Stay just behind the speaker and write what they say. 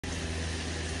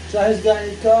Johnny's got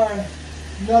your car.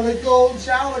 Another gold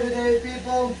shower today,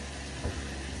 people.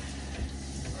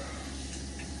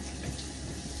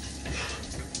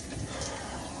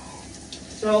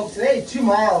 So today, 2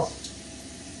 miles,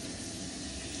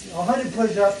 100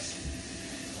 push-ups,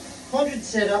 100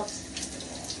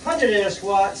 sit-ups, 100 air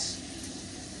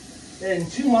squats, and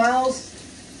 2 miles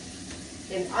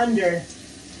in under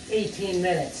 18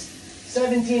 minutes.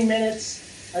 17 minutes,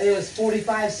 I think it was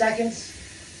 45 seconds.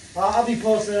 I'll be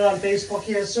posting it on Facebook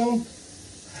here soon.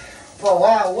 But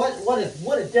wow,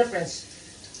 what a difference.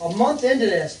 A month into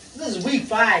this. This is week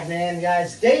 5, man,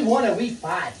 guys. Day 1 of week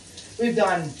 5. We've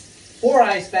done 4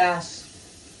 ice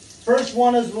baths. First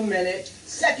one is 1 minute.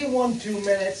 Second one, 2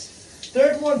 minutes.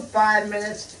 Third one, 5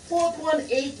 minutes. Fourth one,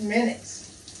 8 minutes.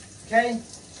 Okay?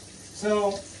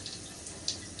 So,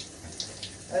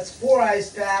 that's 4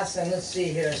 ice baths. And let's see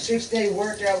here. 6-day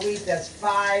workout week. That's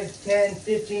 5, 10,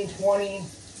 15, 20.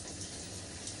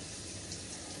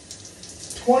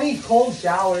 20 cold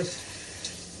showers.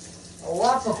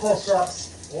 Lots of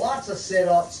push-ups. Lots of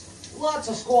sit-ups. Lots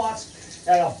of squats.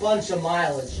 And a bunch of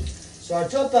mileage. So I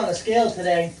jumped on the scale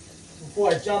today before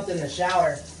I jumped in the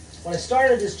shower. When I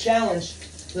started this challenge,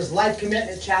 this life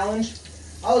commitment challenge,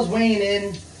 I was weighing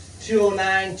in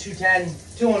 209, 210,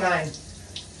 209.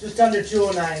 Just under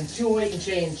 209, 208 and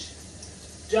change.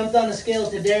 Jumped on the scale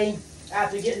today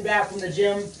after getting back from the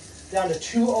gym down to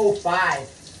 205.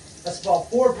 That's about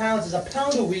 4 pounds. It's a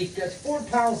pound a week. That's 4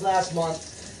 pounds last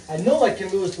month. I know I can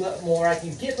lose more. I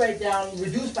can get right down,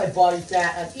 reduce my body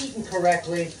fat. I'm eating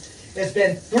correctly. It's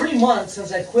been 3 months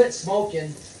since I quit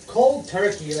smoking. Cold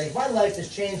turkey. Like, my life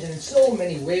is changing in so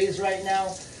many ways right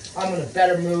now. I'm in a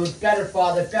better mood, better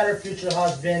father, better future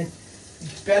husband,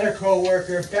 better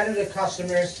co-worker, better to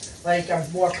customers. Like, I'm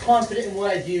more confident in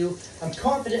what I do. I'm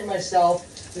confident in myself.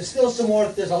 There's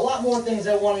a lot more things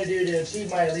I want to do to achieve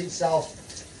my elite self.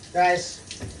 Guys,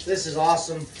 this is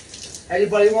awesome.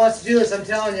 Anybody who wants to do this, I'm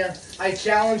telling you, I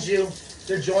challenge you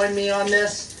to join me on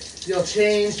this. You'll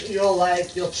change your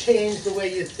life. You'll change the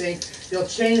way you think. You'll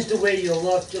change the way you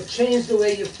look. You'll change the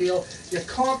way you feel. Your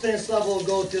confidence level will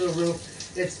go through the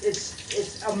roof.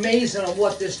 It's amazing on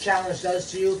what this challenge does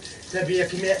to you to be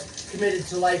committed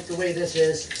to life the way this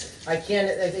is. I can't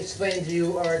explain to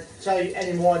you or tell you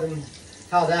any more than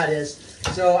how that is.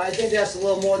 So I think that's a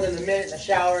little more than a minute in the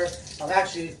shower. I'm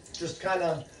actually just kind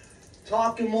of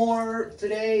talking more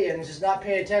today and just not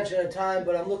paying attention at the time,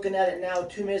 but I'm looking at it now,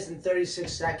 2 minutes and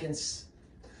 36 seconds.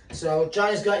 So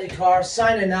Johnny's got your car,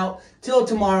 signing out. Till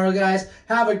tomorrow, guys.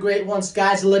 Have a great one.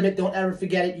 Sky's the limit. Don't ever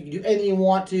forget it. You can do anything you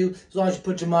want to as long as you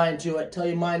put your mind to it. Tell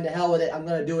your mind to hell with it. I'm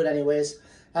going to do it anyways.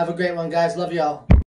 Have a great one, guys. Love y'all.